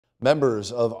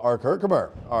Members of ARC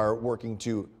Herkimer are working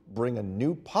to bring a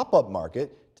new pop-up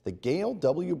market to the Gail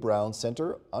W. Brown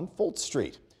Center on Folts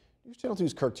Street. News Channel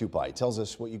 2's Kirk Tupai tells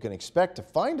us what you can expect to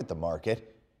find at the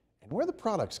market and where the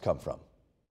products come from.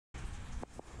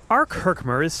 ARC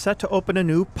Herkimer is set to open a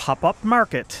new pop-up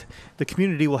market. The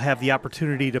community will have the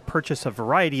opportunity to purchase a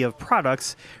variety of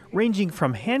products ranging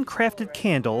from handcrafted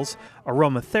candles,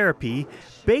 aromatherapy,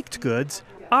 baked goods,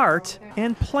 art,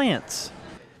 and plants.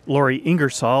 Lori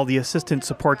Ingersoll, the Assistant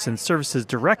Supports and Services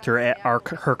Director at ARC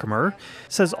Herkimer,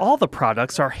 says all the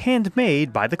products are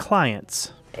handmade by the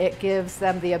clients. It gives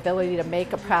them the ability to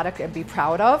make a product and be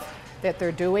proud of that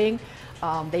they're doing.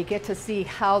 They get to see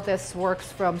how this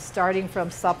works from starting from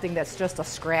something that's just a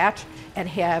scratch and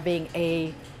having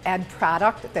an end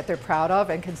product that they're proud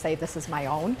of and can say, this is my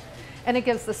own. And it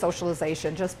gives the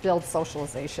socialization, just builds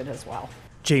socialization as well.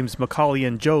 James McCauley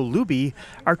and Joe Luby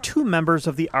are two members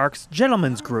of the ARC's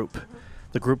Gentlemen's Group.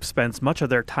 The group spends much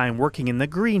of their time working in the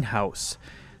greenhouse.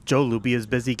 Joe Luby is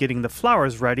busy getting the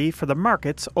flowers ready for the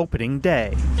market's opening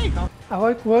day. I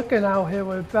like working out here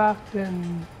with Beth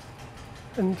and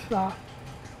stuff.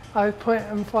 I like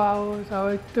planting flowers. I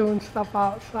like doing stuff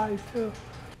outside too.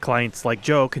 Clients like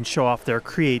Joe can show off their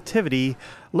creativity,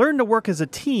 learn to work as a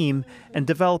team, and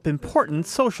develop important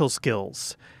social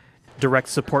skills. Direct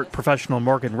support professional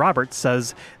Morgan Roberts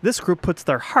says this group puts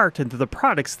their heart into the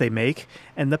products they make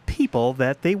and the people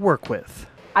that they work with.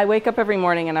 I wake up every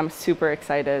morning and I'm super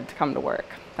excited to come to work.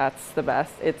 That's the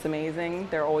best. It's amazing.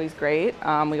 They're always great.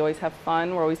 We always have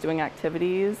fun. We're always doing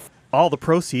activities. All the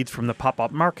proceeds from the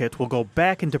pop-up market will go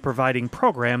back into providing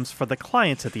programs for the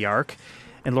clients at the ARC,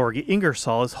 and Lori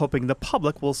Ingersoll is hoping the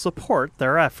public will support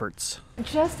their efforts.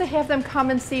 Just to have them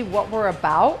come and see what we're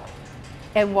about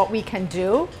and what we can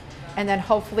do, and then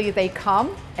hopefully they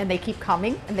come and they keep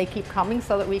coming and they keep coming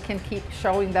so that we can keep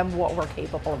showing them what we're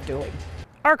capable of doing.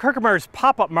 ARC Herkimer's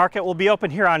pop-up market will be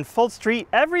open here on Folts Street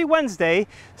every Wednesday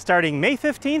starting May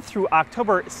 15th through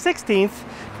October 16th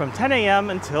from 10 a.m.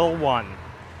 until 1.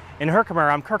 In Herkimer,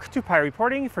 I'm Kirk Tupai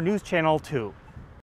reporting for News Channel 2.